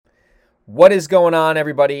What is going on,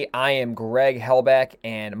 everybody? I am Greg Helbeck,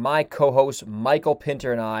 and my co-host Michael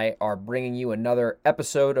Pinter and I are bringing you another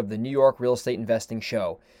episode of the New York Real Estate Investing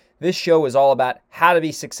Show. This show is all about how to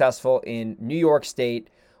be successful in New York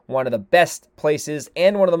State, one of the best places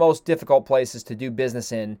and one of the most difficult places to do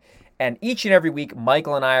business in. And each and every week,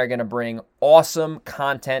 Michael and I are going to bring awesome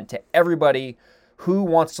content to everybody who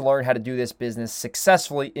wants to learn how to do this business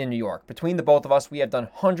successfully in New York. Between the both of us, we have done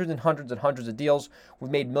hundreds and hundreds and hundreds of deals.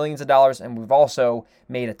 We've made millions of dollars, and we've also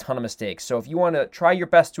made a ton of mistakes. So if you want to try your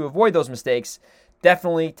best to avoid those mistakes,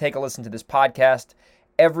 definitely take a listen to this podcast.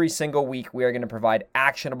 Every single week, we are going to provide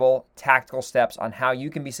actionable, tactical steps on how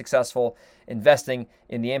you can be successful investing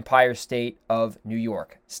in the Empire State of New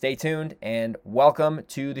York. Stay tuned, and welcome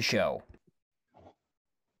to the show.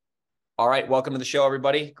 All right, welcome to the show,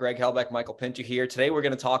 everybody. Greg Helbeck, Michael Pinter here. Today, we're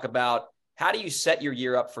going to talk about how do you set your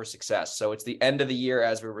year up for success. So it's the end of the year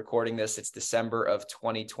as we're recording this. It's December of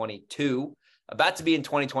 2022, about to be in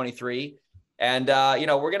 2023. And,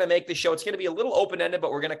 we're going to make the show. It's going to be a little open-ended,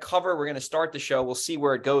 but we're going to start the show. We'll see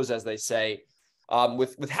where it goes, as they say,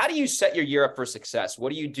 with how do you set your year up for success?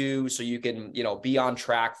 What do you do so you can, be on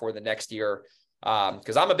track for the next year?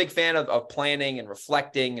 Because I'm a big fan of planning and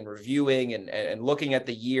reflecting and reviewing and looking at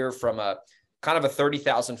the year from a kind of a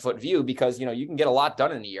 30,000 foot view, because, you can get a lot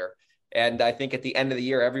done in a year. And I think at the end of the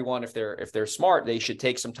year, everyone, if they're smart, they should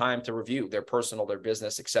take some time to review their personal, their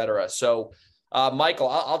business, et cetera. So, Michael,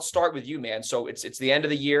 I'll start with you, man. So it's the end of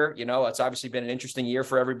the year. It's obviously been an interesting year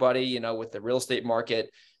for everybody, with the real estate market.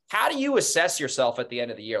 How do you assess yourself at the end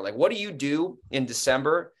of the year? Like, what do you do in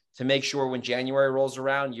December to make sure when January rolls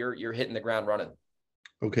around, you're hitting the ground running?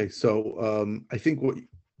 Okay, so I think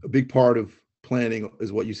a big part of planning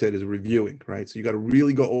is what you said is reviewing, right? So you got to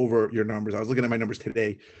really go over your numbers. I was looking at my numbers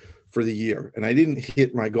today for the year, and I didn't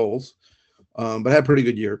hit my goals, but I had a pretty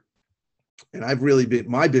good year. And I've really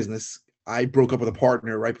been my business. I broke up with a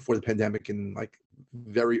partner right before the pandemic in like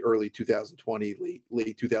very early 2020,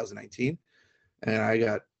 late 2019, and I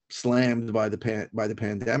got slammed by the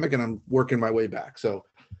pandemic, and I'm working my way back. So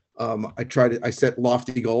I set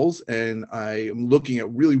lofty goals, and I am looking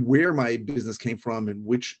at really where my business came from and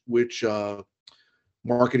which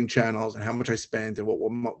marketing channels and how much I spent and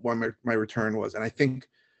what my return was. And I think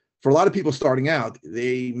for a lot of people starting out,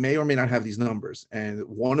 they may or may not have these numbers. And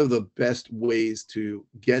one of the best ways to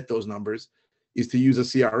get those numbers is to use a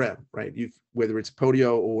CRM, right? Whether it's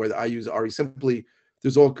Podio or whether I use RE Simply,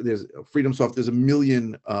 there's Freedom Soft, there's a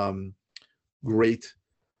million great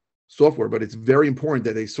software, but it's very important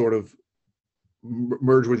that they sort of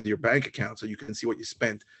merge with your bank account so you can see what you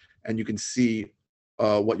spent and you can see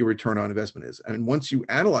what your return on investment is. And once you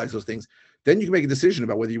analyze those things, then you can make a decision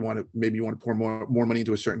about whether you want to pour more money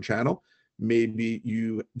into a certain channel. Maybe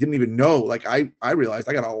you didn't even know. Like I realized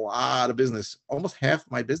I got a lot of business. Almost half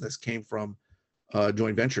my business came from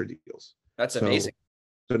joint venture deals. That's amazing.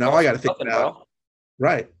 So now I got to think about,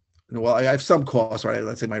 right. Well, I have some costs, right?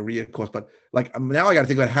 Let's say my REIA cost, but like now I got to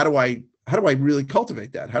think about how do I really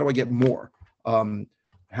cultivate that? How do I get more?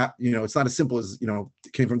 It's not as simple as,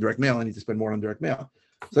 it came from direct mail. I need to spend more on direct mail.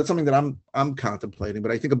 So that's something that I'm contemplating.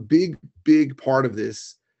 But I think a big part of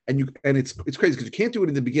this, and it's crazy because you can't do it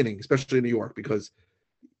in the beginning, especially in New York, because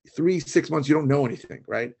 3-6 months you don't know anything,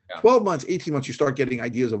 right? Yeah. 12 months, 18 months, you start getting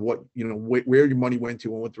ideas of what where your money went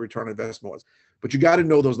to and what the return on investment was. But you got to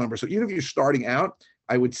know those numbers. So even if you're starting out,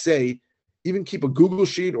 I would say even keep a Google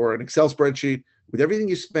sheet or an Excel spreadsheet with everything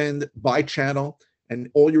you spend by channel and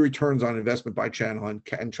all your returns on investment by channel,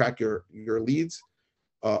 and track your leads,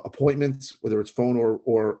 appointments, whether it's phone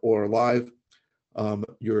or live,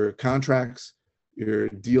 your contracts, your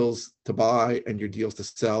deals to buy, and your deals to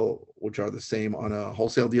sell, which are the same on a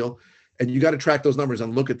wholesale deal. And you got to track those numbers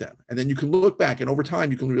and look at them. And then you can look back, and over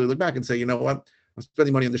time, you can really look back and say, you know what, I'm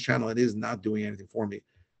spending money on this channel. It is not doing anything for me.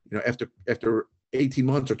 After 18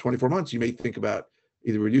 months or 24 months, you may think about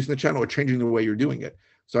either reducing the channel or changing the way you're doing it.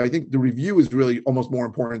 So I think the review is really almost more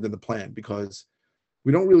important than the plan, because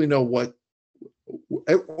we don't really know what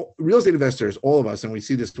real estate investors, all of us, and we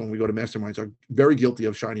see this when we go to masterminds, are very guilty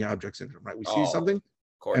of shiny object syndrome, right? We see something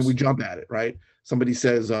and we jump at it, right? Somebody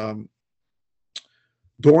says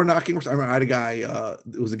door knocking. I had a guy,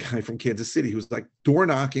 it was a guy from Kansas City who was like, door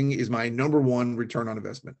knocking is my number one return on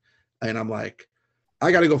investment. And I'm like,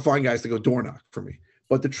 I got to go find guys to go door knock for me.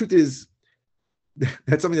 But the truth is,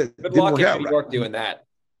 that's something that good luck in New York doing that.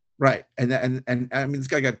 Right. And I mean, this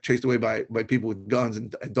guy got chased away by people with guns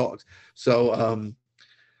and dogs. So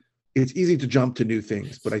it's easy to jump to new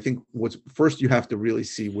things. But I think first you have to really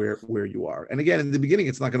see where you are. And again, in the beginning,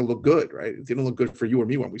 it's not going to look good, right? It didn't look good for you or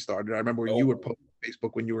me when we started. I remember when you would post on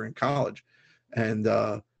Facebook when you were in college. And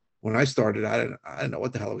when I started, I didn't know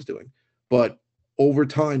what the hell I was doing. but over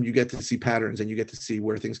time you get to see patterns and you get to see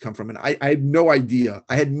where things come from. And I had no idea.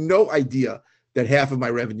 I had no idea that half of my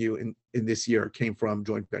revenue in this year came from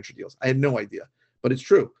joint venture deals. I had no idea, but it's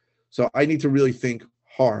true. So I need to really think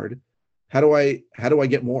hard. How do I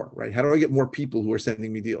get more, right? How do I get more people who are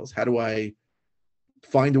sending me deals? How do I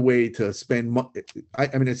find a way to spend money?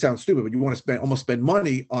 I mean, it sounds stupid, but you want to almost spend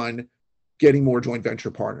money on getting more joint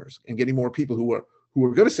venture partners and getting more people who are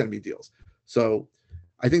going to send me deals. So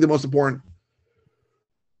I think the most important,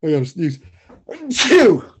 I gotta sneeze. Thank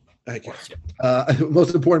you.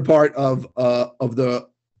 Most important part of the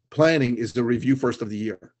planning is the review first of the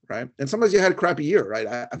year, right? And sometimes you had a crappy year, right?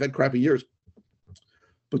 I've had crappy years,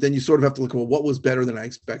 but then you sort of have to look at, well, what was better than I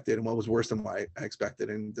expected and what was worse than I expected,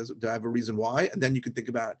 and do I have a reason why? And then you can think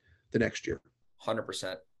about the next year.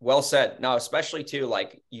 100%. Well said. Now, especially too,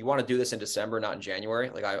 like you want to do this in December, not in January.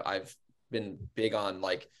 Like I've been big on,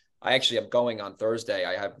 like, I actually am going on Thursday.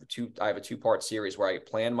 I have a 2-part series where I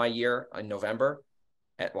plan my year in November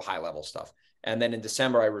at high level stuff. And then in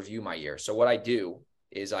December, I review my year. So what I do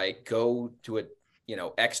is I go to a,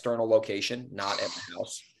 external location, not at my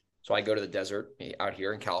house. So I go to the desert out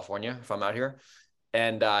here in California, if I'm out here,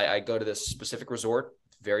 and I go to this specific resort.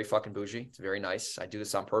 Very fucking bougie. It's very nice. I do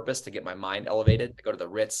this on purpose to get my mind elevated. I go to the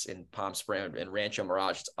Ritz in Palm Springs and Rancho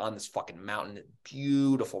Mirage. It's on this fucking mountain,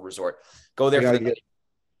 beautiful resort. Go there for the night.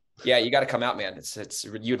 Yeah, you got to come out, man. It's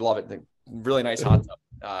you'd love it. The really nice hot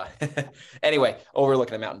tub. Anyway,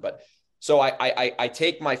 overlooking the mountain. But so I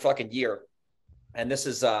take my fucking year, and this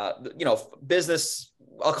is business.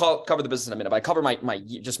 I'll cover the business in a minute. But I cover my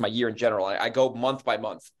year in general. I go month by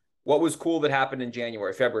month. What was cool that happened in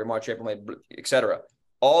January, February, March, April, May, etc.,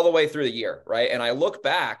 all the way through the year, right? And I look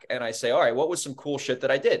back and I say, all right, what was some cool shit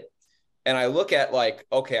that I did? And I look at, like,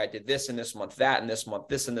 okay, I did this in this month, that in this month,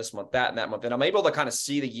 this in this month, that in that month. And I'm able to kind of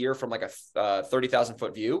see the year from like a 30,000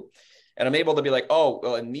 foot view. And I'm able to be like, oh,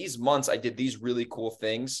 well, in these months, I did these really cool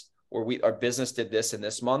things, or our business did this in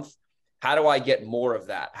this month. How do I get more of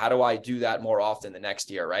that? How do I do that more often the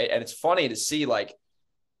next year? Right. And it's funny to see, like,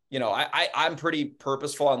 I'm pretty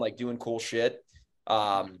purposeful on like doing cool shit.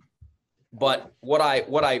 But what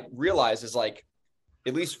I realize is, like,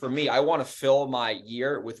 at least for me, I want to fill my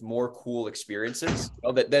year with more cool experiences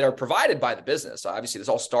that are provided by the business. Obviously, this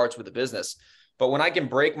all starts with the business. But when I can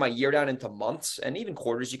break my year down into months and even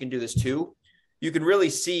quarters, you can do this too. You can really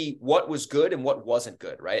see what was good and what wasn't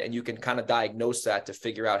good, right? And you can kind of diagnose that to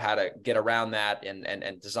figure out how to get around that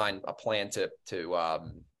and design a plan to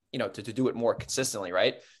do it more consistently,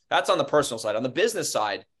 right? That's on the personal side. On the business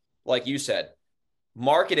side, like you said,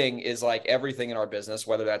 marketing is like everything in our business,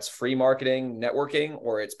 whether that's free marketing, networking,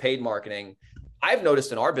 or it's paid marketing. I've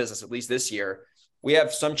noticed in our business, at least this year, we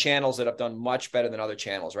have some channels that have done much better than other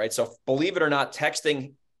channels, right? So believe it or not,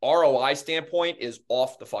 texting ROI standpoint is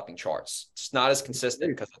off the fucking charts. It's not as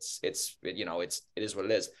consistent because it is what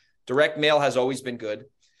it is. Direct mail has always been good.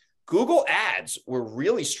 Google ads were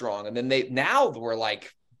really strong. And then now we're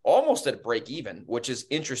like almost at break even, which is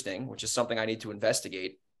interesting, which is something I need to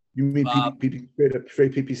investigate. You mean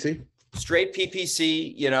straight PPC? Straight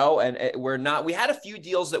PPC, and we had a few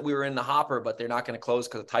deals that we were in the hopper, but they're not going to close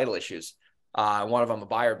because of title issues. One of them, a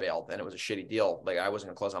buyer bailed, and it was a shitty deal. Like, I wasn't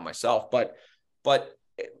going to close on myself, but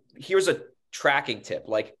here's a tracking tip.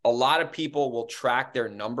 Like, a lot of people will track their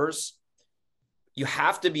numbers. You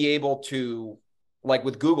have to be able to, like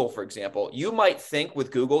with Google, for example, you might think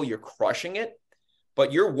with Google, you're crushing it,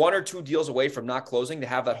 but you're 1 or 2 deals away from not closing to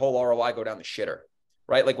have that whole ROI go down the shitter.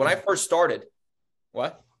 Right? Like when I first started,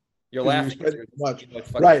 what? You're laughing. Much.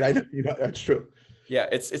 Right. That's true. Yeah,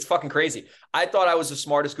 it's fucking crazy. I thought I was the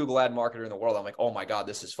smartest Google ad marketer in the world. I'm like, oh my God,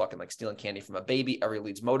 this is fucking like stealing candy from a baby. Every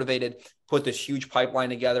lead's motivated. Put this huge pipeline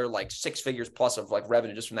together, like 6 figures plus of like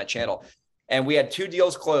revenue just from that channel. And we had 2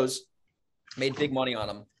 deals close, made big money on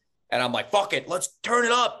them. And I'm like, fuck it, let's turn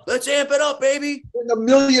it up. Let's amp it up, baby. $1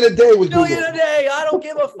 million a day with Google. $1 million a day. I don't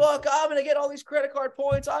give a fuck. I'm going to get all these credit card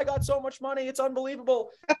points. I got so much money. It's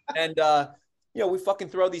unbelievable. And, we fucking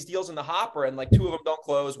throw these deals in the hopper, and like 2 of them don't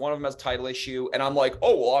close. One of them has a title issue. And I'm like,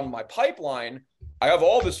 oh, well, on my pipeline, I have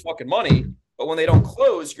all this fucking money. But when they don't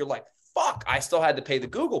close, you're like, fuck, I still had to pay the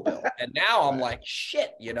Google bill. And now I'm like,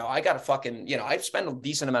 shit, I got to fucking, I spend a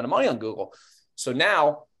decent amount of money on Google. So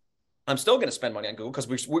now I'm still going to spend money on Google because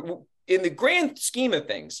we in the grand scheme of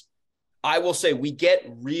things, I will say we get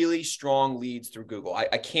really strong leads through Google.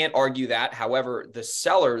 I can't argue that. However, the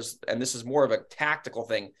sellers, and this is more of a tactical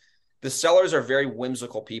thing, the sellers are very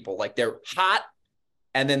whimsical people. Like, they're hot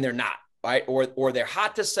and then they're not, right? Or they're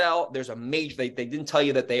hot to sell. There's a major, they didn't tell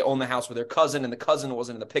you that they own the house with their cousin and the cousin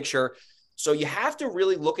wasn't in the picture. So you have to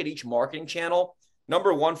really look at each marketing channel,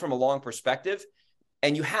 number one, from a long perspective.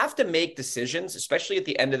 And you have to make decisions, especially at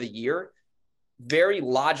the end of the year, very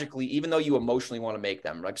logically, even though you emotionally want to make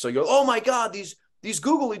them. Like, so you're, oh my God, these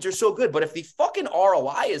Google leads are so good. But if the fucking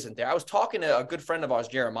ROI isn't there, I was talking to a good friend of ours,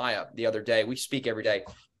 Jeremiah, the other day. We speak every day.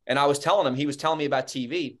 And I was telling him, he was telling me about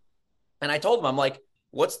TV. And I told him, I'm like,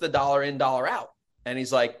 what's the dollar in, dollar out? And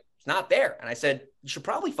he's like, it's not there. And I said, you should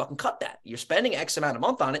probably fucking cut that. You're spending X amount a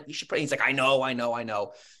month on it. You should probably, he's like, I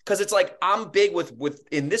know. Cause it's like, I'm big with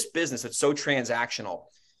in this business, it's so transactional.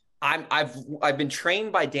 I've been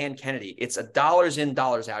trained by Dan Kennedy. It's a dollars in,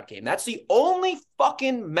 dollars out game. That's the only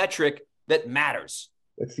fucking metric that matters.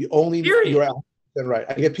 That's the only, you're out. Right.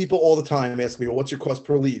 I get people all the time asking me, well, what's your cost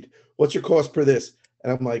per lead? What's your cost per this?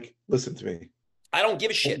 And I'm like, listen to me. I don't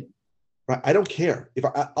give a shit. Right. I don't care if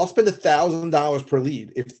I'll spend $1,000 per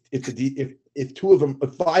lead. If two of them,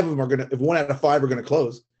 if five of them if 1 out of 5 are going to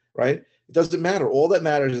close, right? It doesn't matter. All that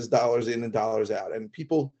matters is dollars in and dollars out. And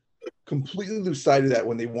people completely lose sight of that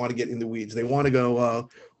when they want to get in the weeds. They want to go,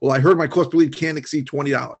 well, I heard my cost per lead can't exceed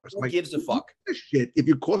 $20. Who gives a fuck? Shit. If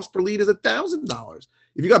your cost per lead is $1,000,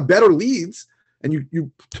 if you got better leads and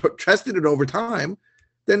you tested it over time,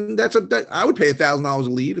 then I would pay $1,000 a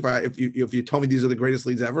lead if you told me these are the greatest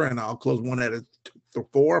leads ever, and I'll close 1 out of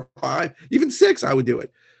 4, 5, even 6. I would do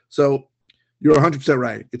it. So you're 100%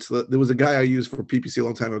 right. There was a guy I used for PPC a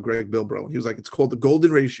long time ago, Greg Bilbro, and he was like, it's called the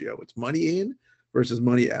golden ratio. It's money in versus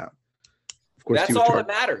money out. Of course, that's all that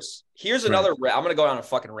matters. Here's another. I'm going to go on a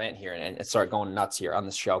fucking rant here and start going nuts here on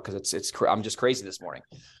this show because I'm just crazy this morning.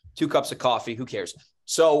 2 cups of coffee. Who cares?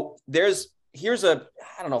 So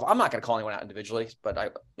I don't know if I'm not going to call anyone out individually,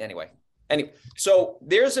 but anyway. So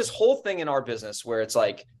there's this whole thing in our business where it's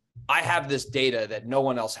like, I have this data that no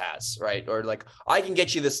one else has, right? Or like, I can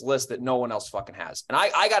get you this list that no one else fucking has. And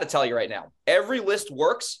I got to tell you right now, every list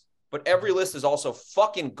works, but every list is also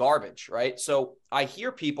fucking garbage, right? So I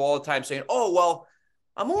hear people all the time saying, oh, well,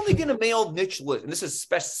 I'm only going to mail niche lists. And this is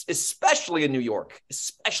especially in New York,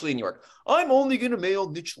 I'm only going to mail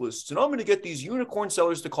niche lists and I'm going to get these unicorn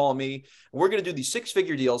sellers to call me. And we're going to do these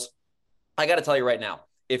 6-figure deals. I got to tell you right now,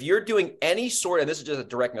 if you're doing any sort of, this is just a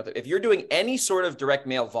direct method. If you're doing any sort of direct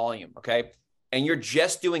mail volume, okay, and you're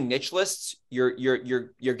just doing niche lists, you're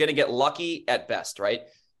going to get lucky at best, right?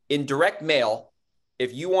 In direct mail,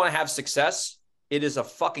 if you want to have success, it is a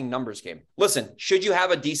fucking numbers game. Listen, should you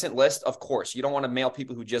have a decent list? Of course. You don't want to mail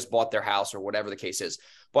people who just bought their house or whatever the case is.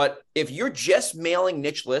 But if you're just mailing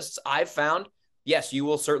niche lists, I've found, yes, you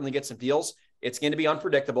will certainly get some deals. It's going to be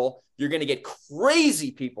unpredictable. You're going to get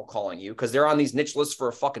crazy people calling you because they're on these niche lists for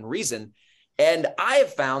a fucking reason. And I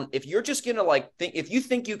have found if you're just going to if you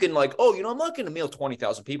think you can I'm not going to mail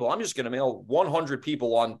 20,000 people. I'm just going to mail 100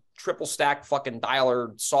 people on triple stack fucking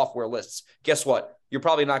dialer software lists. Guess what? You're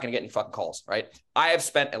probably not going to get any fucking calls, right? I have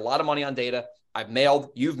spent a lot of money on data. I've mailed,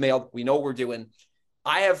 you've mailed. We know what we're doing.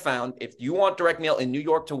 I have found if you want direct mail in New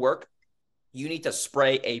York to work, you need to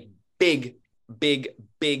spray a big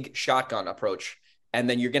shotgun approach. And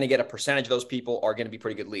then you're going to get a percentage of those people are going to be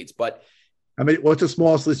pretty good leads. But I mean, what's the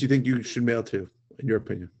smallest list you think you should mail to, in your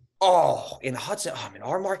opinion? Oh, in Hudson,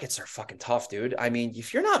 our markets are fucking tough, dude. I mean,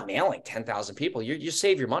 if you're not mailing 10,000 people, you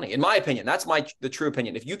save your money. In my opinion, that's the true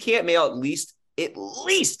opinion. If you can't mail at least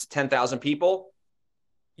 10,000 people,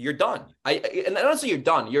 you're done. And honestly, you're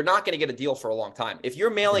done. You're not going to get a deal for a long time. If you're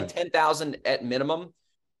mailing 10,000 at minimum,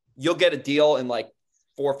 you'll get a deal in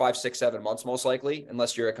 4, 5, 6, 7 months, most likely,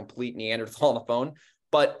 unless you're a complete Neanderthal on the phone.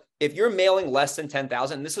 But if you're mailing less than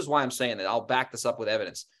 10,000, and this is why I'm saying that, I'll back this up with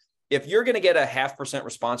evidence. If you're going to get a 0.5%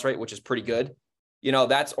 response rate, which is pretty good,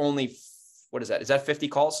 that's only, what is that? Is that 50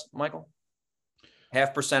 calls, Michael?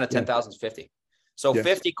 0.5% of 10,000 is 50. So yes.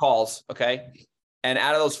 50 calls, okay? And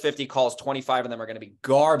out of those 50 calls, 25 of them are going to be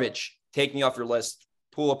garbage, taking you off your list,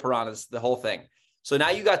 pool of piranhas, the whole thing. So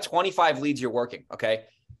now you got 25 leads you're working, okay?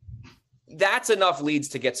 That's enough leads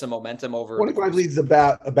to get some momentum over. 25 leads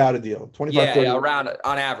about a deal. 25, yeah, around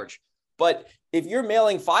on average. But if you're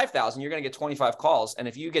mailing 5,000, you're going to get 25 calls. And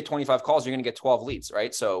if you get 25 calls, you're going to get 12 leads,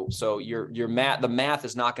 right? So the math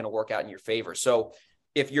is not going to work out in your favor. So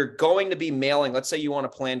if you're going to be mailing, let's say you want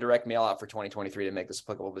to plan direct mail out for 2023 to make this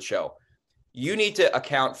applicable to the show, you need to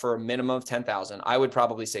account for a minimum of 10,000. I would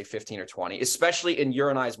probably say 15 or 20, especially in your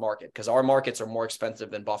and I's market, because our markets are more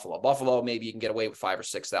expensive than Buffalo. Buffalo, maybe you can get away with 5,000 or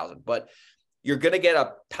 6,000, but you're going to get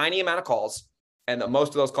a tiny amount of calls, and most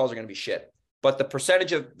of those calls are going to be shit. But the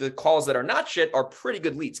percentage of the calls that are not shit are pretty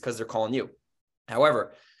good leads because they're calling you.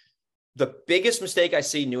 However, the biggest mistake I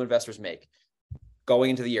see new investors make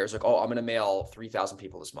going into the year is I'm going to mail 3,000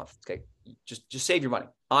 people this month. Okay. Just save your money.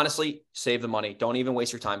 Honestly, save the money. Don't even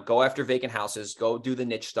waste your time. Go after vacant houses. Go do the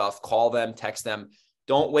niche stuff. Call them, text them.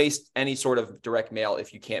 Don't waste any sort of direct mail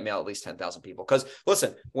if you can't mail at least 10,000 people. Because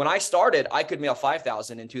listen, when I started, I could mail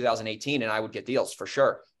 5,000 in 2018 and I would get deals for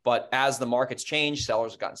sure. But as the market's changed,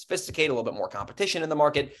 sellers have gotten sophisticated, a little bit more competition in the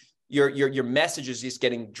market. Your message is just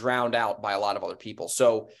getting drowned out by a lot of other people.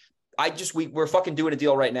 So we're fucking doing a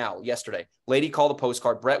deal right now. Yesterday, lady called a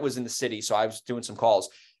postcard. Brett was in the city, so I was doing some calls.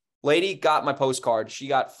 Lady got my postcard. She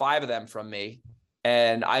got 5 of them from me,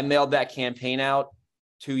 and I mailed that campaign out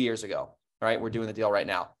 2 years ago. Right. We're doing the deal right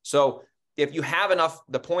now. So if you have enough,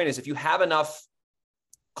 the point is, if you have enough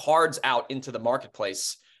cards out into the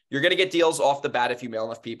marketplace, you're going to get deals off the bat if you mail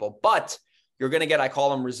enough people, but you're going to get, I call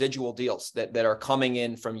them residual deals that are coming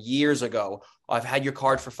in from years ago. I've had your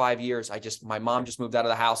card for 5 years. My mom just moved out of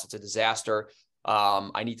the house. It's a disaster.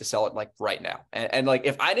 I need to sell it like right now. And like,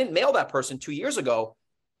 if I didn't mail that person 2 years ago,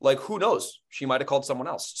 like, who knows? She might've called someone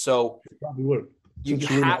else. So you probably would. You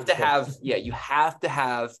have to have, you have to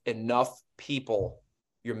have enough people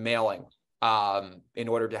you're mailing in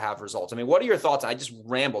order to have results. I mean, what are your thoughts? I just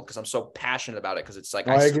rambled because I'm so passionate about it, because it's like,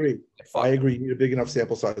 I agree. I agree. You need a big enough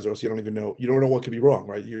sample size, or else you don't know what could be wrong,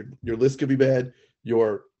 right? Your list could be bad.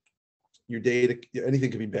 Your data,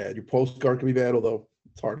 anything could be bad. Your postcard could be bad, although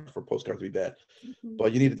it's hard for postcards to be bad.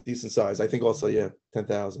 But you need a decent size. I think also,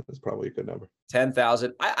 10,000 is probably a good number.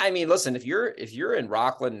 10,000. I mean, listen, if you're in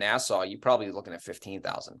Rockland, Nassau, you're probably looking at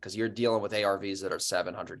 15,000, because you're dealing with ARVs that are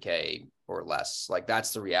 700K or less. Like,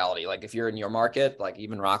 that's the reality. Like, if you're in your market, like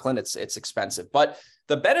even Rockland, it's expensive. But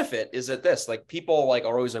the benefit is that like, people like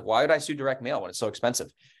are always like, why would I do direct mail when it's so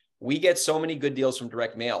expensive? We get so many good deals from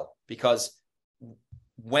direct mail because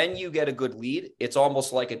when you get a good lead, it's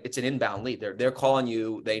almost like it's an inbound lead. They're calling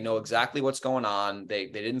you. They know exactly what's going on. They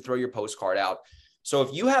didn't throw your postcard out. So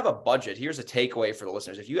if you have a budget, here's a takeaway for the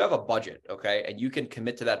listeners. If you have a budget, okay, and you can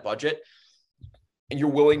commit to that budget and you're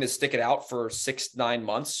willing to stick it out for 6-9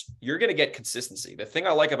 months, you're going to get consistency. The thing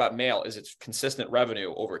I like about mail is it's consistent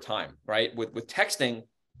revenue over time, right? With texting,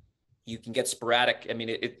 you can get sporadic. I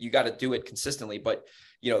mean, you got to do it consistently, but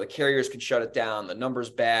the carriers can shut it down. The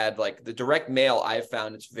number's bad. Like, the direct mail, I've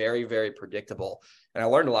found it's very, very predictable. And I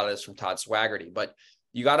learned a lot of this from Todd Swaggerty, but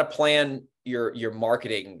you got to plan your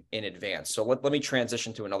marketing in advance. So let me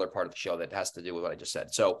transition to another part of the show that has to do with what I just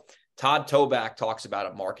said. So Todd Toback talks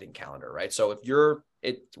about a marketing calendar, right? So if you're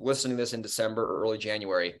listening to this in December or early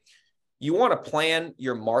January, you want to plan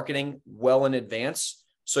your marketing well in advance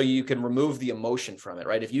so you can remove the emotion from it,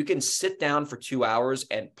 right? If you can sit down for 2 hours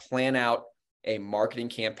and plan out a marketing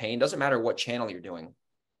campaign, doesn't matter what channel you're doing,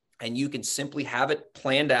 and you can simply have it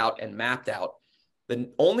planned out and mapped out,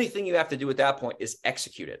 the only thing you have to do at that point is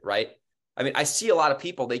execute it, right? I mean, I see a lot of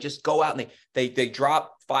people, they just go out and they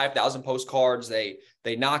drop 5,000 postcards, they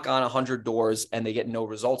knock on 100 doors, and they get no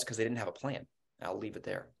results because they didn't have a plan. I'll leave it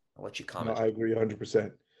there. I'll let you comment. No, I agree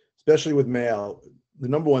 100%. Especially with mail. The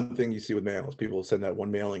number one thing you see with mail is people send that one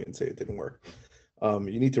mailing and say it didn't work.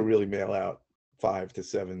 You need to really mail out 5 to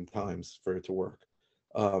 7 times for it to work,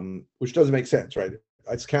 which doesn't make sense, right?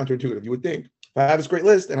 It's counterintuitive. You would think, if I have this great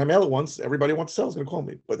list and I mail it once, everybody wants to sell is going to call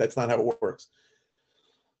me, but that's not how it works.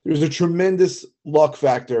 There's a tremendous luck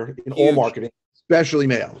factor in all marketing, especially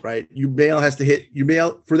mail, right? Your mail has to hit. Your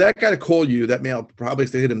mail, for that guy to call you, that mail probably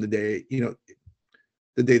has to hit him the day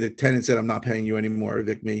the tenant said, I'm not paying you anymore,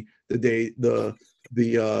 evict me. The day the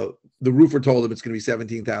roofer told him it's going to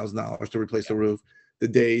be $17,000 to replace the roof. The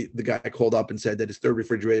day the guy called up and said that his third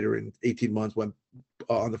refrigerator in 18 months went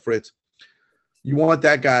on the fritz. You want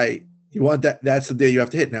that guy. You want that. That's the day you have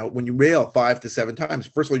to hit. Now, when you mail 5 to 7 times,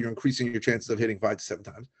 first of all, you're increasing your chances of hitting 5 to 7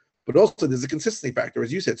 times. But also, there's a consistency factor.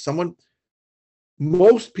 As you said,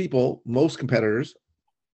 most competitors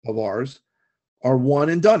of ours are one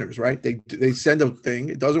and doneers, right? They send a thing,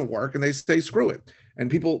 it doesn't work, and they say screw it. And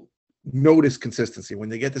people notice consistency when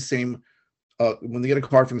they get when they get a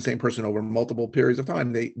card from the same person over multiple periods of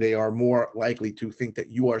time. They are more likely to think that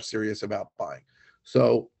you are serious about buying.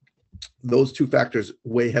 So those two factors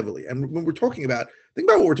weigh heavily. And when we're talking about, think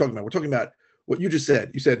about what we're talking about. We're talking about what you just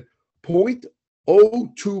said. You said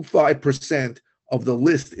 0.025% of the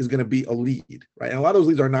list is going to be a lead, right? And a lot of those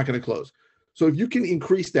leads are not going to close. So if you can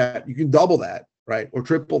increase that, you can double that, right? Or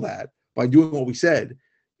triple that by doing what we said.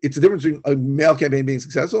 It's the difference between a mail campaign being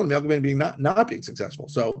successful and a mail campaign being not being successful.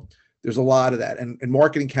 So there's a lot of that. And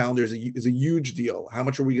marketing calendar is a huge deal. How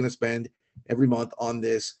much are we going to spend every month on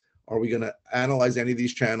this? Are we going to analyze any of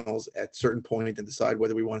these channels at a certain point and decide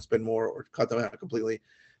whether we want to spend more or cut them out completely?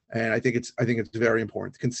 And I think it's very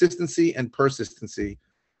important. Consistency and persistency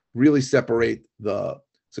really separate the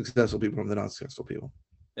successful people from the non-successful people.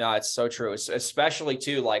 Yeah, it's so true. Especially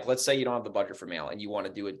too, like, let's say you don't have the budget for mail and you want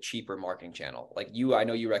to do a cheaper marketing channel. Like I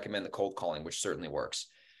know you recommend the cold calling, which certainly works.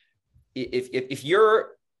 if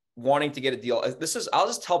you're wanting to get a deal, I'll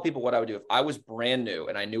just tell people what I would do if I was brand new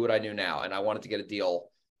and I knew what I knew now and I wanted to get a deal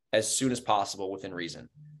as soon as possible within reason.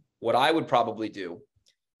 What I would probably do,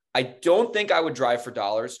 I don't think I would drive for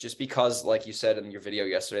dollars, just because, like you said in your video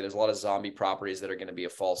yesterday, there's a lot of zombie properties that are going to be a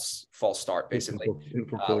false start, basically,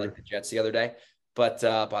 like the Jets the other day. But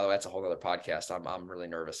by the way, that's a whole other podcast. I'm really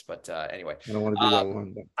nervous, but anyway, I don't want to do that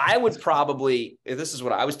one. But. I would probably, if this is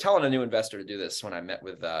what I was telling a new investor to do this when I met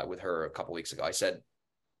with her a couple weeks ago. I said,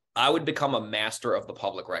 I would become a master of the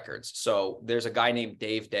public records. So there's a guy named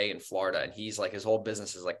Dave Day in Florida, and he's like, his whole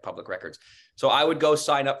business is like public records. So I would go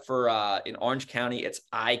sign up for in Orange County, it's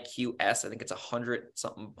IQS. I think it's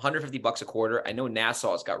 $150 a quarter. I know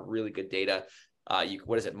Nassau's got really good data.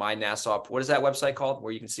 What is it? My Nassau. What is that website called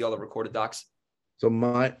where you can see all the recorded docs? So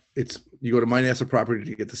you go to My Nassau Property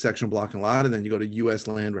to get the section, block, and lot, and then you go to US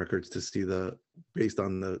Land Records to see based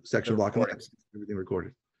on the section, block, and lot, everything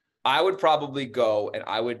recorded. I would probably go and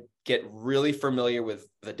I would get really familiar with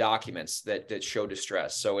the documents that show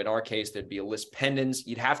distress. So in our case, there'd be a lis pendens.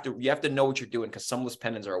 You have to know what you're doing, because some lis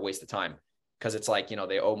pendens are a waste of time, because it's like,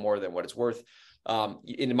 they owe more than what it's worth.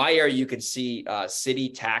 In my area, you can see city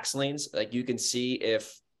tax liens. Like you can see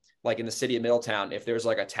if, like in the city of Middletown, if there's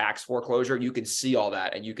like a tax foreclosure, you can see all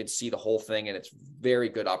that and you can see the whole thing, and it's very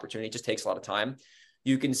good opportunity. It just takes a lot of time.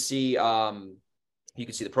 You can see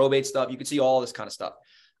the probate stuff. You can see all this kind of stuff.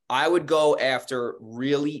 I would go after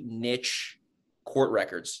really niche court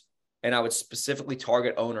records, and I would specifically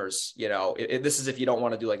target owners. This is if you don't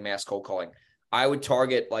want to do like mass cold calling. I would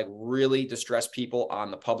target like really distressed people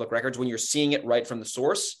on the public records when you're seeing it right from the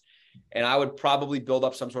source. And I would probably build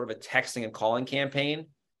up some sort of a texting and calling campaign.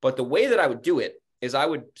 But the way that I would do it is I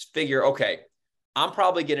would figure, okay, I'm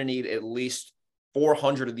probably going to need at least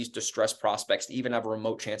 400 of these distressed prospects to even have a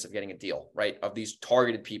remote chance of getting a deal, right? Of these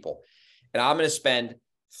targeted people. And I'm going to spend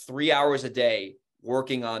 3 hours a day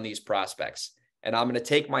working on these prospects. And I'm going to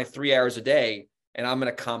take my 3 hours a day and I'm going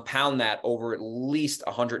to compound that over at least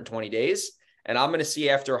 120 days. And I'm going to see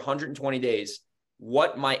after 120 days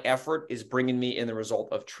what my effort is bringing me in the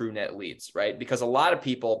result of true net leads, right? Because a lot of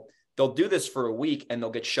people, they'll do this for a week and they'll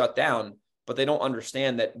get shut down, but they don't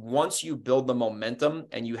understand that once you build the momentum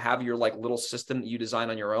and you have your like little system that you design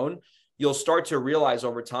on your own, you'll start to realize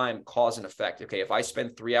over time cause and effect. Okay, if I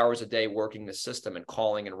spend 3 hours a day working the system and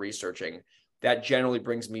calling and researching, that generally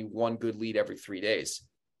brings me one good lead every 3 days.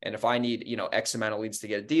 And if I need, X amount of leads to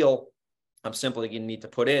get a deal, I'm simply going to need to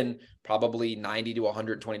put in probably 90 to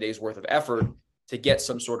 120 days worth of effort to get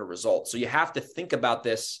some sort of result. So you have to think about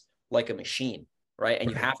this like a machine, right? And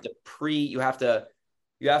you have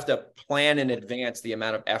to plan in advance the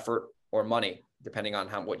amount of effort or money, depending on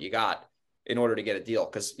what you got, in order to get a deal.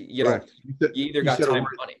 Because you either got time or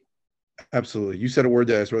money. Absolutely. You said a word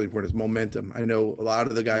that's really important, is momentum. I know a lot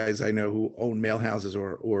of the guys I know who own mail houses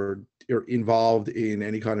or are involved in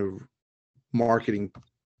any kind of marketing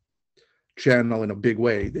channel in a big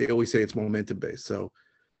way. They always say it's momentum based. So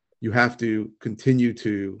you have to continue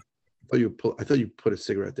to, I thought you put a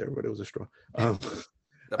cigarette there, but it was a straw.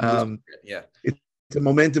 Yeah. It's a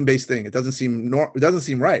momentum based thing. It doesn't seem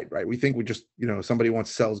right. We think we just, somebody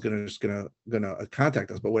wants to sell is gonna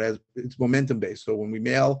contact us, but it's momentum based. So when we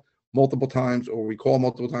mail multiple times, or we call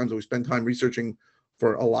multiple times, or we spend time researching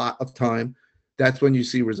for a lot of time, that's when you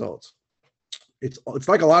see results. It's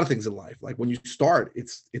like a lot of things in life. Like when you start,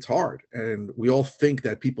 it's hard, and we all think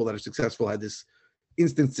that people that are successful had this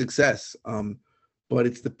instant success. But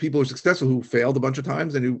it's the people who are successful who failed a bunch of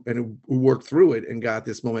times and who worked through it and got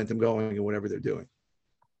this momentum going in whatever they're doing.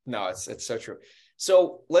 No, it's so true.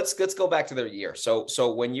 So let's go back to the year. So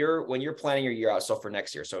when you're planning your year out, so for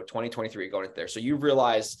next year, so 2023, going into there. So you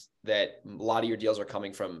realized that a lot of your deals are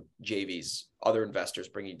coming from JVs, other investors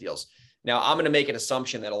bringing deals. Now I'm going to make an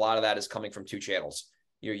assumption that a lot of that is coming from two channels.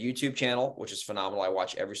 Your YouTube channel, which is phenomenal. I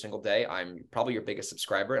watch every single day. I'm probably your biggest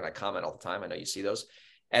subscriber and I comment all the time. I know you see those.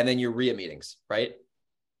 And then your REIA meetings, right?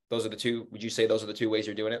 Those are the two. Would you say those are the two ways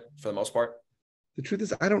you're doing it for the most part? The truth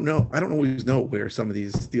is, I don't know. I don't always know where some of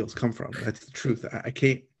these deals come from. That's the truth. I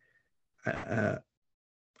can't. I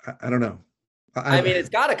don't know. I mean, it's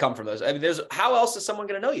got to come from those. I mean, how else is someone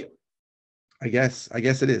going to know you? I guess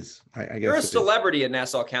it is. I guess you're a celebrity in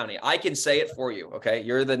Nassau County. I can say it for you. Okay,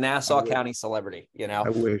 you're the Nassau County celebrity. I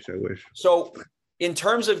wish. So, in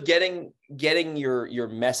terms of getting your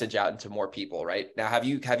message out into more people, right now, have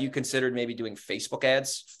you considered maybe doing Facebook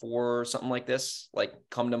ads for something like this? Like,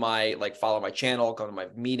 come to my follow my channel, come to my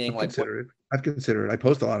meeting. I've considered it. I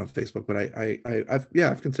post a lot on Facebook, but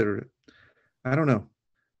I've considered it. I don't know.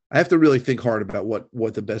 I have to really think hard about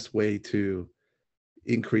what the best way to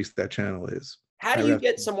increase that channel is. How do you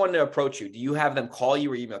get someone to approach you? Do you have them call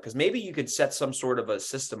you or email? Because maybe you could set some sort of a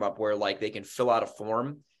system up where like they can fill out a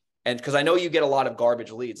form. And because I know you get a lot of garbage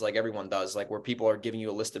leads, like everyone does, like where people are giving you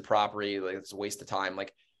a listed property, like it's a waste of time.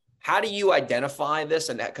 Like, how do you identify this?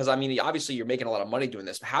 And because I mean, obviously you're making a lot of money doing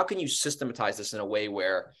this, but how can you systematize this in a way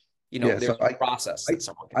where, you know, there's a process that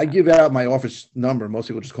someone can I have? give out my office number. Most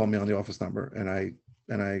people just call me on the office number, and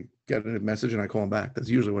I get a message and I call them back. That's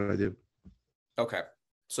usually what I do. Okay.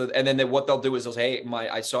 So, and then what they'll do is they'll say, hey,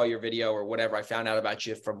 I saw your video or whatever. I found out about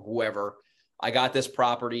you from whoever. I got this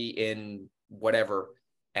property in whatever.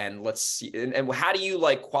 And let's see. And how do you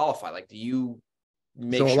like qualify? Like, do you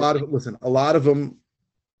make so sure? A lot of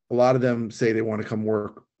them say they want to come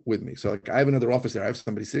work with me. So like I have another office there. I have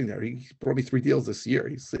somebody sitting there. He brought me 3 deals this year.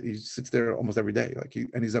 He sits there almost every day. Like we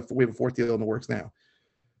have a 4th deal in the works now.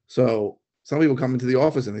 So some people come into the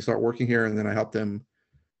office and they start working here, and then I help them.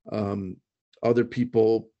 Other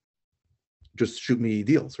people just shoot me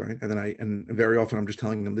deals, right? And then and very often I'm just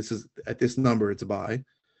telling them, this is at this number, it's a buy.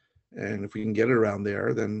 And if we can get it around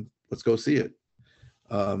there, then let's go see it.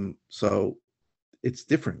 So it's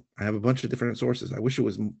different. I have a bunch of different sources. I wish it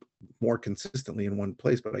was more consistently in one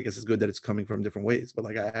place, but I guess it's good that it's coming from different ways. But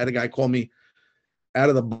like I had a guy call me out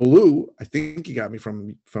of the blue. I think he got me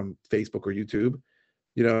from Facebook or YouTube,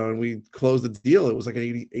 you know, and we closed the deal. It was like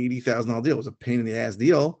an $80,000 deal. It was a pain in the ass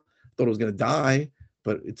deal. Thought it was going to die,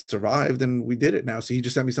 but it survived, and we did it now. So he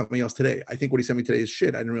just sent me something else today. I think what he sent me today is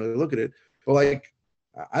shit. I didn't really look at it, but like,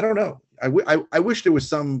 I don't know. I wish there was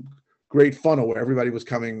some great funnel where everybody was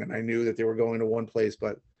coming and I knew that they were going to one place,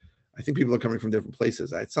 but I think people are coming from different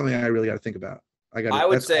places. It's something I really got to think about. I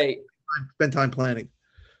would say spend time planning.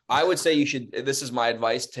 I would say you should, this is my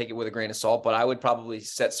advice, take it with a grain of salt, but I would probably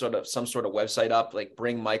set some sort of website up, like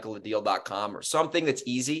bringmichaeladeal.com or something that's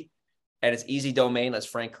easy. And it's easy domain, as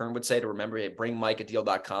Frank Kern would say, to remember,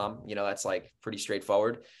 bringmikeadeal.com. You know, that's like pretty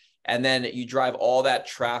straightforward. And then you drive all that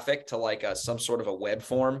traffic to like some sort of a web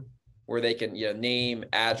form where they can, you know, name,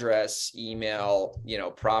 address, email, you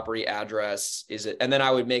know, property address. And then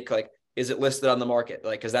I would make like, is it listed on the market?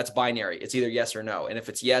 Like, cause that's binary. It's either yes or no. And if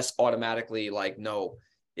it's yes, automatically like no,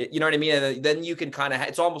 you know what I mean? And then you can kind of,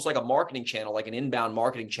 it's almost like a marketing channel, like an inbound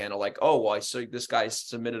marketing channel. Like, oh, well, I saw this guy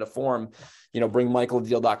submitted a form, you know,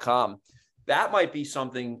 bringmichaeladeal.com. That might be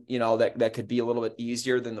something, you know, that could be a little bit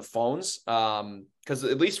easier than the phones. Because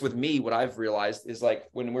at least with me, what I've realized is like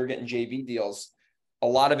when we're getting JV deals, a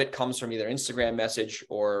lot of it comes from either Instagram message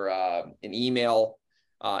or an email.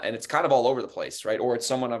 And it's kind of all over the place, right? Or it's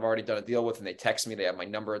someone I've already done a deal with and they text me, they have my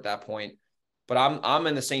number at that point. But I'm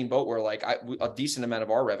in the same boat where like a decent amount of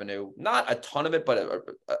our revenue, not a ton of it, but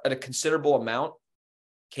a considerable amount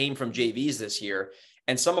came from JVs this year.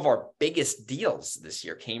 And some of our biggest deals this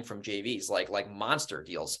year came from JVs, like monster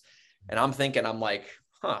deals. And I'm like,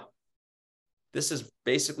 this is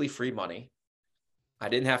basically free money. I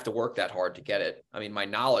didn't have to work that hard to get it. I mean, my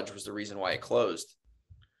knowledge was the reason why it closed.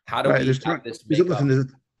 How do we have this make up?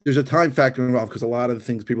 There's a time factor involved because a lot of the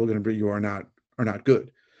things people are going to bring you are not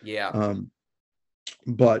good. Yeah.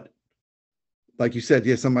 But like you said,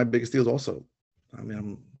 yeah, some of my biggest deals also. I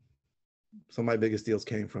mean, some of my biggest deals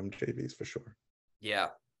came from JVs for sure. Yeah,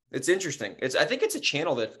 it's interesting. I think it's a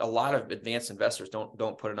channel that a lot of advanced investors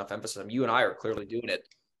don't put enough emphasis on. You and I are clearly doing it.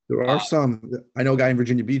 There are some. I know a guy in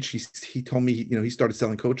Virginia Beach. He told me, you know, he started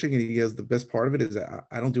selling coaching, and he has the best part of it is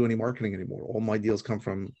I don't do any marketing anymore. All my deals come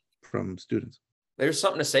from students. There's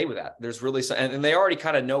something to say with that. There's really and they already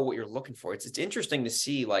kind of know what you're looking for. It's interesting to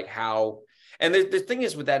see like how. And the thing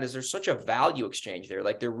is with that is there's such a value exchange there.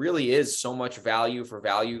 Like there really is so much value for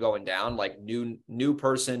value going down. Like new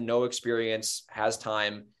person, no experience, has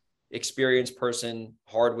time, experienced person,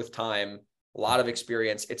 hard with time, a lot of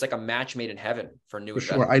experience. It's like a match made in heaven for new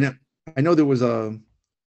investors. Sure. I know there was I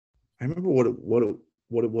remember what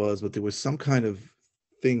it was, but there was some kind of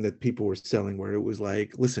thing that people were selling where it was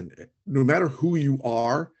like, listen, no matter who you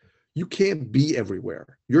are, you can't be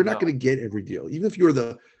everywhere. You're not going to get every deal. Even if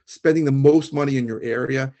you're spending the most money in your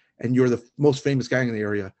area and you're the most famous guy in the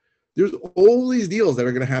area, there's all these deals that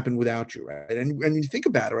are going to happen without you, right? And you think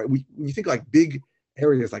about it, right? When you think like big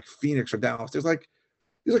areas like Phoenix or Dallas, there's like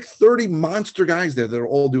 30 monster guys there that are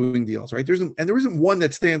all doing deals, right? There isn't one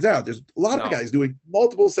that stands out. There's a lot of guys doing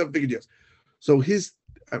multiple 7-figure deals. So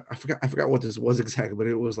I forgot what this was exactly, but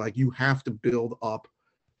it was like you have to build up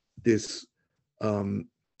this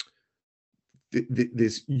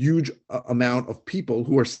this huge amount of people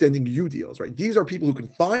who are sending you deals, right? These are people who can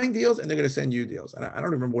find deals and they're going to send you deals. And I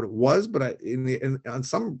don't remember what it was, but in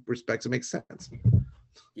some respects, it makes sense.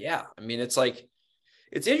 Yeah. I mean, it's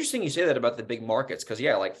interesting you say that about the big markets. Cause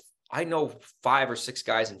yeah, like I know 5 or 6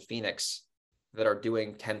 guys in Phoenix that are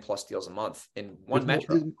doing 10 plus deals a month in one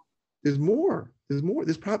metro. There's more.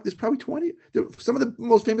 There's probably 20. Some of the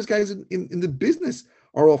most famous guys in the business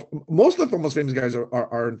are all. Most of the most famous guys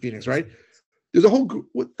are in Phoenix, right? There's a whole group.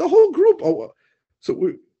 The whole group. Oh,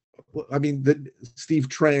 so Steve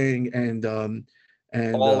Trang and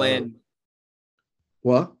All in.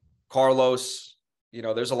 What? Carlos.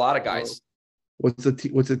 There's a lot of guys. What's the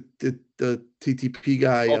TTP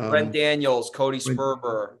guy? Brent Daniels, Cody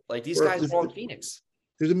Sperber. Like these guys are all in Phoenix.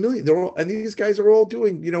 There's a million. And these guys are all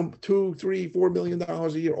doing, $2, $3, $4 million a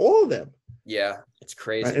year. All of them. Yeah, it's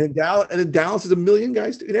crazy. Right? And in Dallas is a million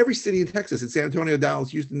guys. In every city in Texas, in San Antonio, Dallas,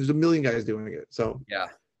 Houston, there's a million guys doing it. So yeah,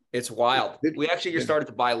 it's wild. We actually just started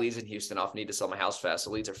to buy leads in Houston off Need to Sell My House Fast.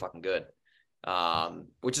 The leads are fucking good.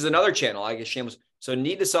 Which is another channel. I guess shameless. So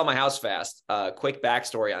Need to Sell My House Fast. Quick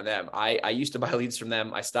backstory on them. I used to buy leads from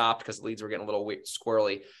them. I stopped because the leads were getting a little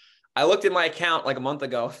squirrely. I looked at my account like a month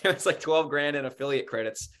ago. It was like 12 grand in affiliate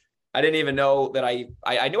credits. I didn't even know that I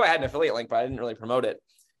knew I had an affiliate link, but I didn't really promote it.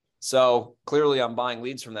 So clearly I'm buying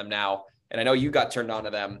leads from them now. And I know you got turned on to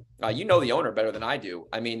them. You know the owner better than I do.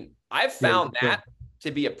 I mean, I've found that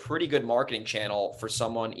to be a pretty good marketing channel for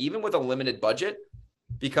someone, even with a limited budget,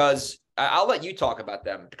 because I'll let you talk about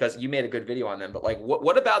them because you made a good video on them. But like,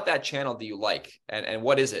 what about that channel do you like? And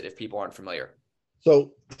what is it if people aren't familiar?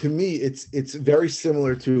 So to me, it's very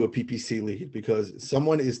similar to a PPC lead because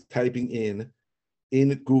someone is typing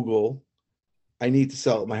in Google, I need to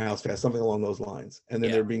sell my house fast, something along those lines. And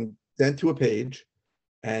then they're being sent to a page.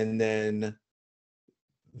 And then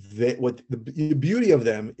the beauty of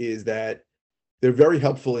them is that they're very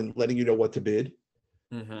helpful in letting you know what to bid.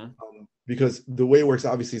 Because the way it works,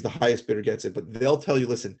 obviously, is the highest bidder gets it. But they'll tell you,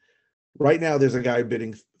 listen, right now there's a guy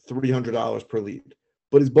bidding $300 per lead,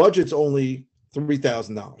 but his budget's only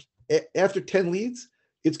 $3,000. After 10 leads,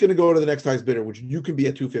 it's going to go to the next highest bidder, which you can be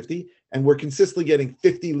at $250. And we're consistently getting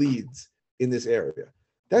 50 leads in this area.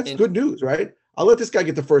 That's good news, right? I'll let this guy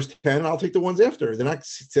get the first 10 and I'll take the ones after. They're not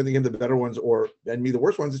sending him the better ones and me the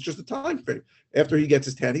worst ones. It's just a time frame. After he gets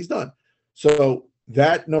his 10, he's done. So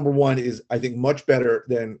that number one is, I think, much better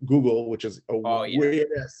than Google, which is a weird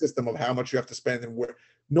system of how much you have to spend and where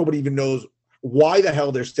nobody even knows why the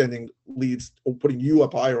hell they're sending leads or putting you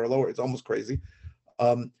up higher or lower. It's almost crazy.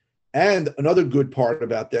 And another good part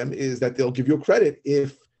about them is that they'll give you a credit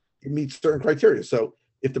if it meets certain criteria. So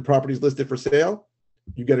if the property is listed for sale,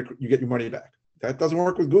 you get your money back. That doesn't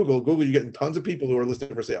work with Google. Google, you're getting tons of people who are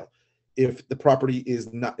listed for sale. If the property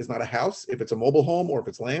is not a house, if it's a mobile home or if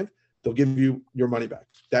it's land, they'll give you your money back.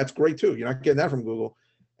 That's great too. You're not getting that from Google.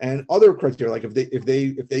 And other criteria, like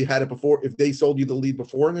if they had it before, if they sold you the lead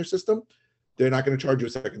before in their system, they're not going to charge you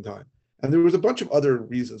a second time. And there was a bunch of other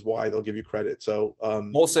reasons why they'll give you credit. So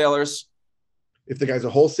wholesalers, if the guy's a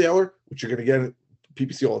wholesaler, which you're going to get at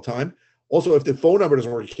PPC all the time. Also, if the phone number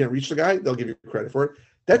doesn't work, you can't reach the guy, they'll give you credit for it.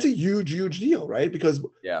 That's a huge, huge deal, right? Because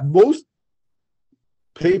most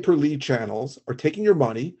pay-per-lead channels are taking your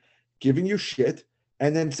money, giving you shit,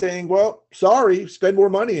 and then saying, well, sorry, spend more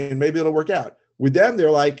money and maybe it'll work out. With them,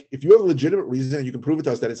 they're like, if you have a legitimate reason and you can prove it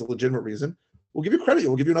to us that it's a legitimate reason, we'll give you credit.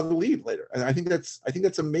 We'll give you another lead later. And I think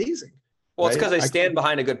that's amazing. Well, it's because they stand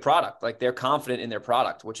behind a good product. Like they're confident in their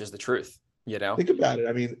product, which is the truth. Think about it.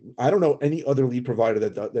 I mean, I don't know any other lead provider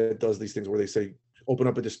that does these things where they say, open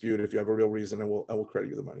up a dispute if you have a real reason, and we'll credit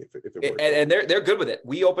you the money if it works. And they're good with it.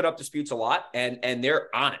 We open up disputes a lot, and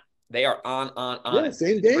they're on it. They are on it.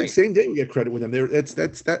 Same day we get credit with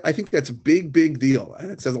them. I think that's a big deal, and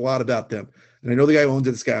it says a lot about them. And I know the guy who owns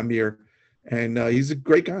it, this guy Amir, and he's a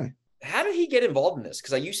great guy. How did he get involved in this?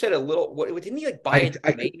 Because you said a little. What didn't he like buy a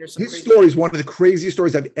domain or something? His story is one of the craziest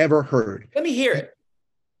stories I've ever heard. Let me hear it.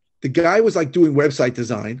 The guy was like doing website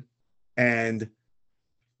design, and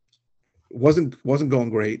wasn't going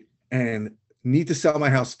great. And Need to Sell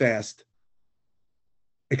My House Fast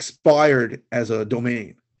expired as a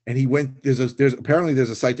domain, and he went. There's apparently a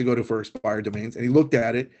site to go to for expired domains, and he looked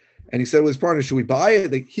at it, and he said with his partner, "Should we buy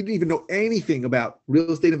it?" Like, he didn't even know anything about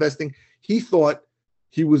real estate investing. He thought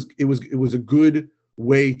it was a good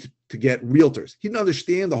way to get realtors. He didn't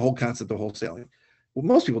understand the whole concept of wholesaling. Well,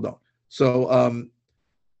 most people don't. So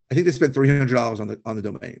I think they spent $300 on the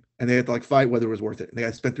domain, and they had to like fight whether it was worth it. And they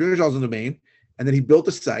had spent $300 on the domain, and then he built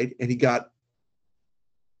a site, and he got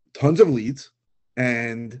tons of leads,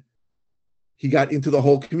 and he got into the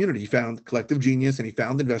whole community. He found Collective Genius, and he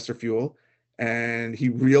found Investor Fuel, and he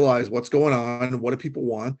realized what's going on and what do people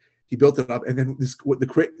want. He built it up, and then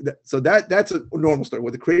that's a normal story.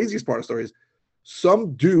 What the craziest part of the story is,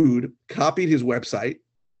 some dude copied his website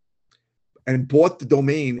and bought the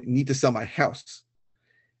domain Need to Sell My House.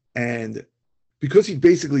 And because he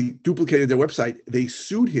basically duplicated their website, they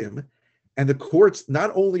sued him, And the courts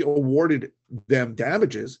not only awarded them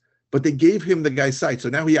damages, but they gave him the guy's site. So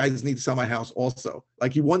now I just need to sell my house also.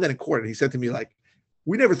 Like, he won that in court. And he said to me, like,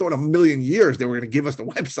 we never thought a million years they were going to give us the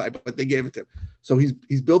website, but they gave it to him. So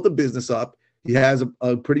he's built a business up. He has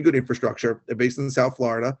a pretty good infrastructure. They're based in South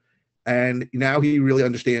Florida. And now he really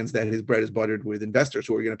understands that his bread is buttered with investors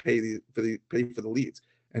who are going to pay for the leads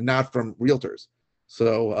and not from realtors.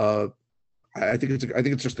 So I think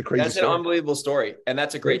it's just a crazy. That's an unbelievable story, and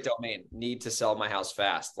that's a great domain. Need to sell my house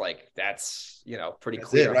fast. Like, that's pretty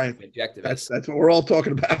clear. It, right? Objective. That's what we're all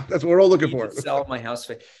talking about. That's what we're all looking for. Sell my house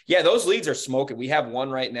fast. Yeah, those leads are smoking. We have one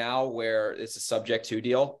right now where it's a subject to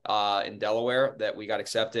deal in Delaware that we got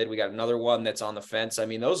accepted. We got another one that's on the fence. I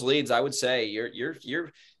mean, those leads, I would say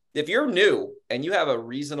you're if you're new and you have a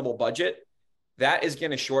reasonable budget, that is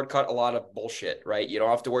going to shortcut a lot of bullshit, right? You don't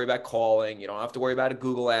have to worry about calling. You don't have to worry about a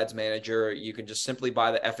Google Ads manager. You can just simply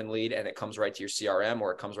buy the effing lead and it comes right to your CRM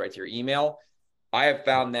or it comes right to your email. I have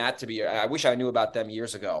found that to be, I wish I knew about them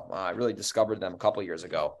years ago. I really discovered them a couple of years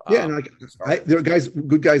ago. Yeah. And there are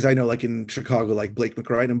good guys I know, like in Chicago, like Blake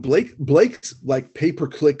McBride, and Blake's like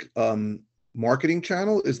pay-per-click marketing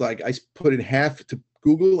channel is like, I put in half to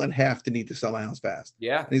Google and half to Need to Sell My House Fast.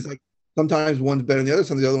 Yeah. And he's like, sometimes one's better than the other,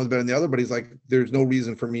 sometimes the other one's better than the other, but he's like, there's no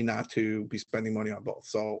reason for me not to be spending money on both.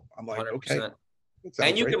 So I'm like, 100%. Okay.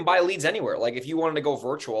 And you can buy leads anywhere. Like, if you wanted to go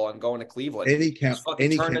virtual and go into Cleveland, just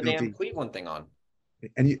fucking turn the damn Cleveland thing on.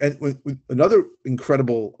 And with another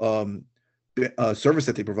incredible service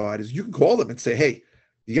that they provide is you can call them and say, hey,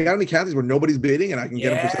 you got any counties where nobody's bidding and I can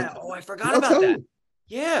get them for something? Oh, I forgot about that.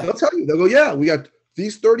 Yeah. They'll tell you. They'll go, yeah, we got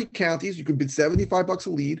these 30 counties. You can bid $75 a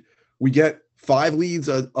lead. We get 5 leads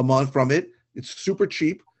a month from it. It's super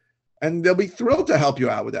cheap. And they'll be thrilled to help you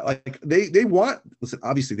out with that. Like, they want, listen,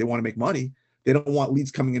 obviously they want to make money. They don't want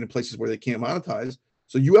leads coming in places where they can't monetize.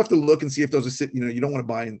 So you have to look and see if those are, you don't want to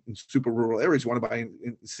buy in super rural areas. You want to buy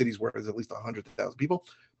in cities where there's at least 100,000 people,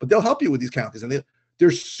 but they'll help you with these counties, and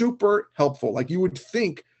they're super helpful. Like, you would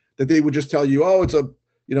think that they would just tell you, oh, it's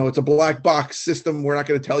a black box system. We're not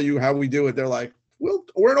going to tell you how we do it. They're like, well,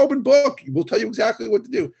 we're an open book. We'll tell you exactly what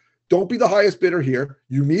to do. Don't be the highest bidder here.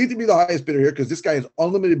 You need to be the highest bidder here because this guy has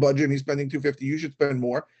unlimited budget and he's spending $250. You should spend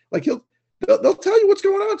more. Like, they'll tell you what's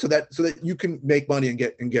going on so that you can make money and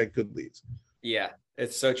get good leads. Yeah.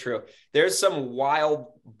 It's so true. There's some wild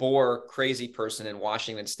boar crazy person in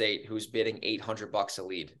Washington State who's bidding $800 a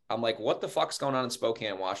lead. I'm like, what the fuck's going on in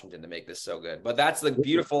Spokane, Washington to make this so good? But that's the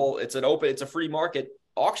beautiful, it's a free market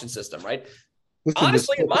auction system, right? Listen,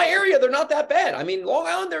 honestly, in my area, they're not that bad. I mean, Long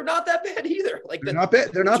Island, they're not that bad either. Like, they're not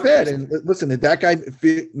bad. They're not bad. And listen, that guy,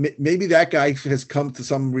 maybe that guy has come to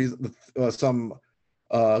some reason, some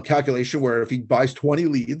calculation where if he buys 20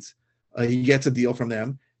 leads, he gets a deal from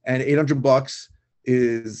them, and $800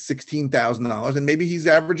 is $16,000, and maybe he's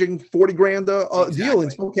averaging 40 grand a deal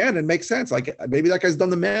in Spokane, and makes sense. Like, maybe that guy's done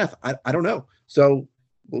the math. I don't know. So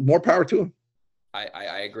more power to him.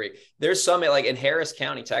 I agree. There's some, like in Harris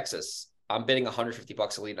County, Texas, I'm bidding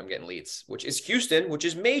 $150 a lead. I'm getting leads, which is Houston, which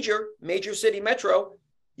is major city metro.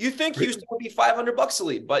 You think Houston would be $500 a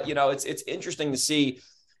lead, but it's interesting to see.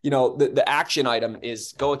 The action item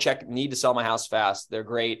is go check Need to Sell My House Fast. They're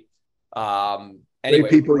great. Anyway,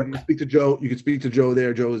 great people. You can speak to Joe. You can speak to Joe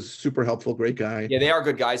there. Joe is super helpful. Great guy. Yeah, they are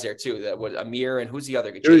good guys there too. That was Amir, and who's the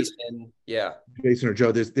other guy? Jason. Yeah. Jason or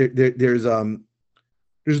Joe. There's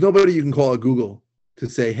nobody you can call at Google to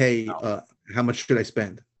say, hey, how much should I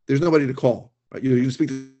spend? There's nobody to call. Right? You speak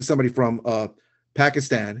to somebody from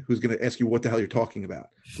Pakistan who's going to ask you what the hell you're talking about,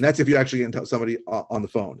 and that's if you actually get somebody on the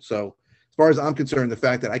phone. So as far as I'm concerned, the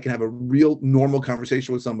fact that I can have a real normal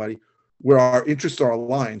conversation with somebody where our interests are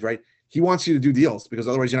aligned, right? He wants you to do deals because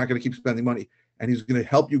otherwise you're not going to keep spending money, and he's going to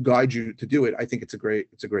help you, guide you to do it. I think it's a great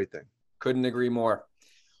thing. Couldn't agree more.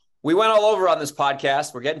 We went all over on this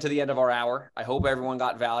podcast. We're getting to the end of our hour. I hope everyone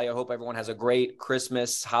got value. I hope everyone has a great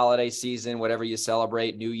Christmas, holiday season, whatever you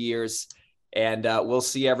celebrate, New Year's, and we'll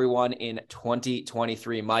see everyone in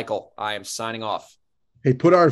 2023. Michael, I am signing off. Hey, put our